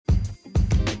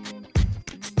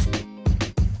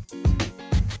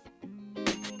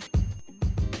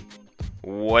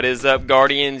What is up,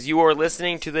 Guardians? You are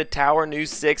listening to the Tower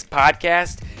News 6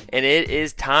 podcast, and it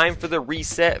is time for the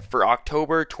reset for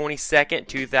October 22nd,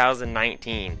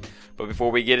 2019. But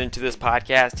before we get into this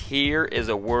podcast, here is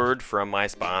a word from my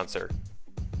sponsor.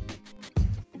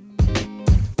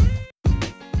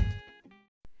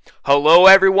 Hello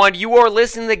everyone, you are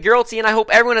listening to Geralty, and I hope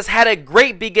everyone has had a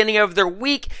great beginning of their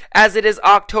week as it is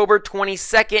October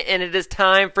 22nd and it is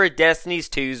time for Destiny's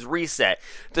 2's reset.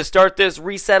 To start this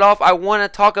reset off, I want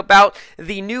to talk about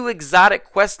the new exotic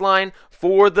quest line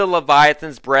for the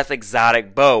Leviathan's Breath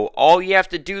exotic bow. All you have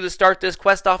to do to start this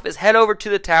quest off is head over to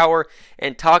the tower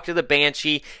and talk to the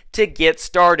Banshee to get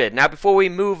started. Now, before we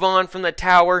move on from the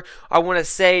tower, I want to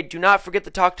say do not forget to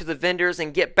talk to the vendors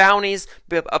and get bounties.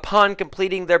 Upon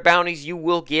completing their bounties, you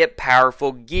will get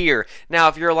powerful gear. Now,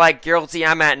 if you're like, Geralty,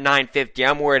 I'm at 950,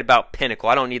 I'm worried about Pinnacle,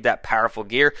 I don't need that powerful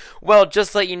gear. Well,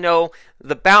 just to let you know,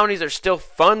 the bounties are still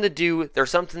fun to do. They're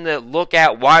something to look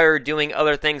at while you're doing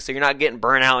other things, so you're not getting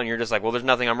burnt out and you're just like, well, there's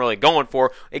nothing I'm really going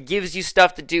for. It gives you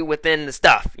stuff to do within the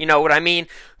stuff. You know what I mean?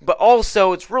 But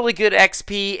also, it's really good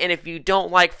XP, and if you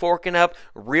don't like forking up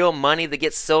real money to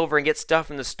get silver and get stuff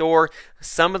from the store,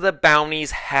 some of the bounties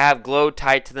have glow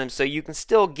tied to them, so you can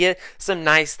still get some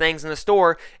nice things in the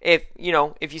store. If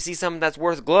you see something that's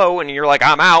worth glow and you're like,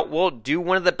 I'm out, well, do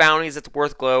one of the bounties that's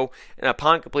worth glow, and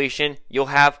upon completion, you'll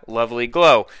have lovely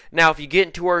glow. Now, if you get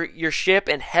into your ship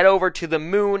and head over to the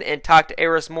moon and talk to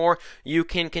Eris more, you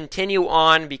can continue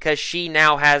on because she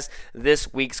now has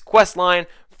this week's quest line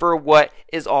for what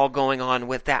is all going on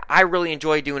with that. I really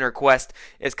enjoy doing her quest.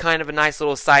 It's kind of a nice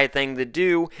little side thing to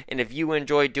do, and if you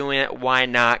enjoy doing it, why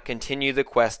not continue the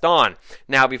quest on?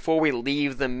 Now, before we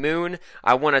leave the moon,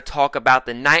 I want to talk about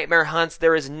the nightmare hunts.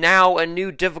 There is now a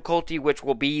new difficulty, which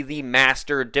will be the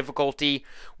master difficulty,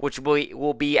 which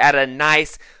will be at a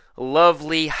nice,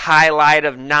 lovely highlight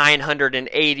of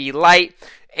 980 light.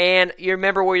 And you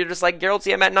remember where you're just like,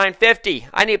 Geralty, I'm at 950.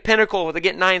 I need Pinnacle to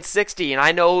get 960, and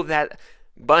I know that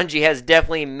Bungie has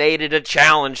definitely made it a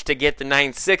challenge to get the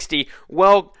 960.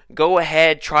 Well, go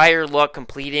ahead, try your luck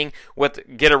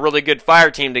get a really good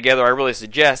fire team together, I really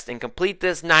suggest, and complete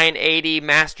this 980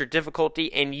 master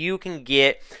difficulty, and you can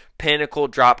get Pinnacle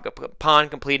drop upon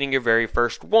completing your very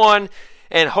first one.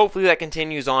 And hopefully that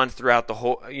continues on throughout the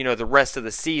whole, the rest of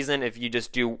the season. If you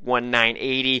just do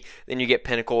 980, then you get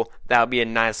Pinnacle. That'll be a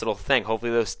nice little thing.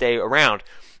 Hopefully those stay around.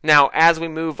 Now, as we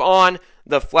move on,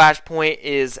 the flashpoint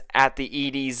is at the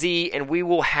EDZ, and we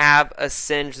will have a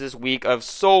Singe this week of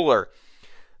Solar.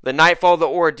 The Nightfall, the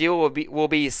Ordeal will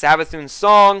be Savathun's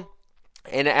Song,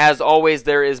 and as always,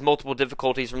 there is multiple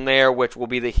difficulties from there, which will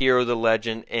be the Hero, the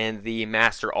Legend, and the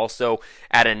Master, also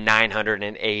at a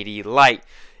 980 light.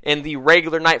 In the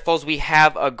regular Nightfalls, we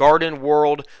have a Garden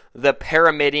World, the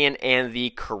Pyramidion, and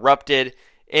the Corrupted.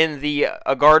 In the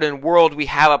Garden World, we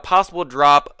have a possible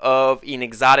drop of an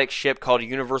exotic ship called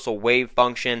Universal Wave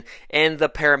Function. In the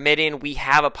Pyramidion, we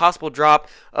have a possible drop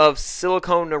of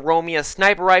Silicone Neromia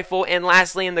Sniper Rifle. And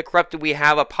lastly, in the Corrupted, we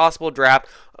have a possible drop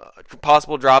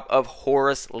of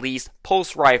Horus Lease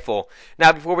Pulse Rifle.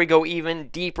 Now, before we go even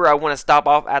deeper, I want to stop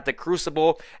off at the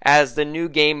Crucible, as the new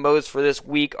game modes for this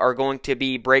week are going to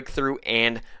be Breakthrough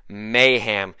and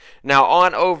Mayhem. Now,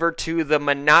 on over to the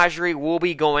Menagerie, we'll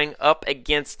be going up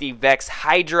against the Vex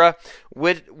Hydra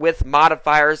with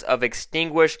modifiers of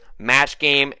Extinguish, Match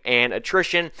Game, and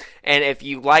Attrition. And if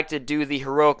you like to do the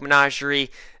Heroic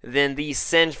Menagerie, then the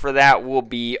Singe for that will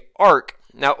be Arc.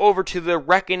 Now, over to the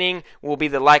Reckoning will be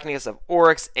the Likeness of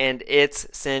Oryx, and its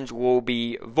Singe will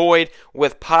be Void,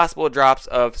 with possible drops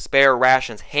of Spare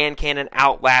Rations, Hand Cannon,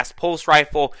 Outlast, Pulse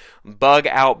Rifle, Bug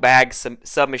Out Bag,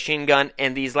 Submachine Gun,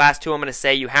 and these last two I'm going to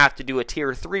say you have to do a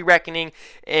Tier 3 Reckoning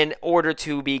in order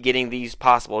to be getting these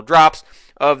possible drops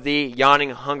of the Yawning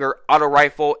Hunger Auto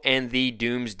Rifle and the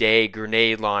Doomsday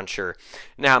Grenade Launcher.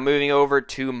 Now, moving over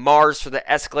to Mars for the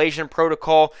Escalation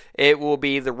Protocol, it will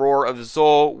be the Roar of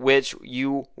Zol, which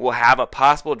you will have a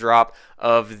possible drop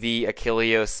of the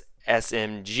Achilleos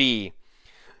SMG.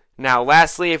 Now,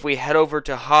 lastly, if we head over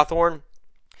to Hawthorne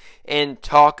and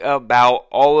talk about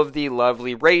all of the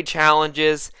lovely raid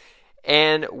challenges,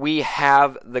 and we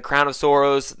have the Crown of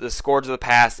Sorrows, the Scourge of the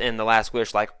Past, and the Last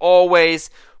Wish, like always.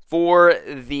 For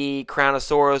the Crown of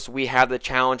Sorrows, we have the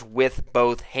challenge with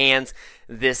both hands.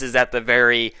 This is at the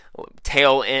very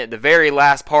tail end, the very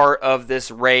last part of this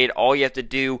raid. All you have to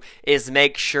do is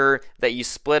make sure that you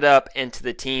split up into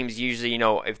the teams. Usually,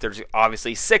 if there's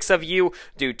obviously 6 of you,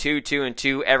 do 2, 2, and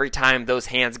 2 every time those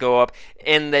hands go up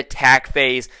in the attack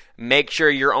phase. Make sure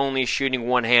you're only shooting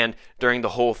one hand during the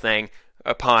whole thing.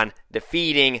 upon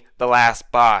defeating the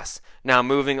last boss. Now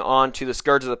moving on to the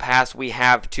Scourge of the Past, we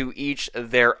have to each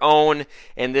their own,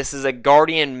 and this is a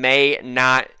Guardian may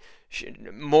not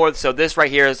more. So this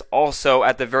right here is also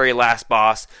at the very last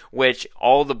boss, which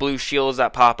all the blue shields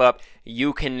that pop up,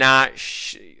 you cannot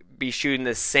be shooting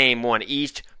the same one.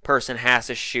 Each person has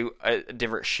to shoot a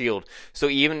different shield. So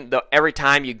even though every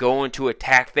time you go into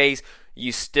attack phase,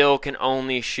 you still can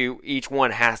only shoot. Each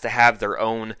one has to have their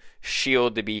own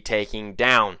shield to be taking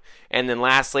down. And then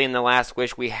lastly, in the last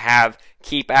wish, we have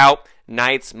Keep Out.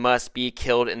 Knights must be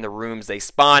killed in the rooms they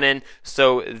spawn in.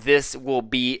 So this will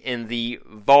be in the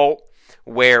vault,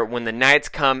 where when the knights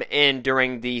come in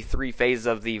during the 3 phases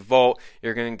of the vault,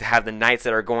 you're going to have the knights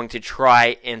that are going to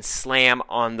try and slam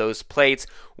on those plates.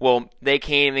 Well, they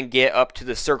can't even get up to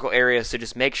the circle area, so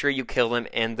just make sure you kill them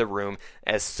in the room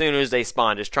as soon as they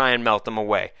spawn. Just try and melt them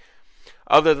away.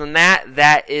 Other than that,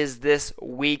 that is this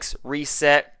week's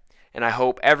reset, and I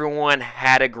hope everyone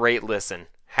had a great listen.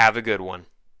 Have a good one.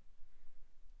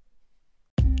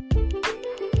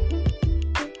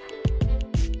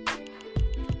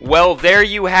 Well, there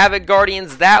you have it,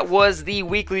 Guardians. That was the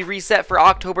weekly reset for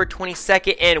October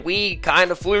 22nd, and we kind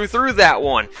of flew through that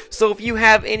one. So if you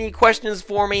have any questions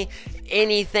for me,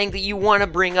 anything that you want to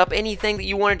bring up, anything that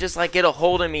you want to just like get a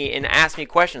hold of me and ask me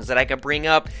questions that I could bring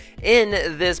up in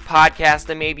this podcast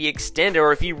and maybe extend,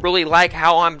 or if you really like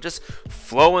how I'm just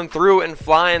flowing through and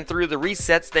flying through the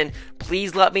resets, then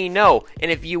please let me know.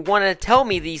 And if you want to tell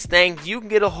me these things, you can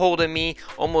get a hold of me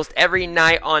almost every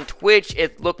night on Twitch.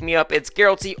 Look me up, it's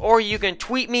Geralty, or you can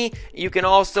tweet me. You can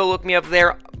also look me up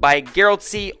there by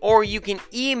Geralty, or you can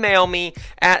email me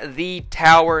at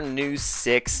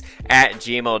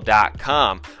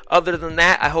thetowernews6@gmail.com. Other than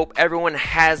that, I hope everyone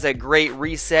has a great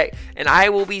reset, and I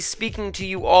will be speaking to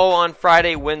you all on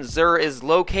Friday when Xur is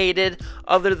located.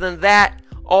 Other than that,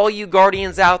 all you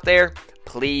Guardians out there,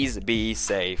 please be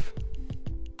safe.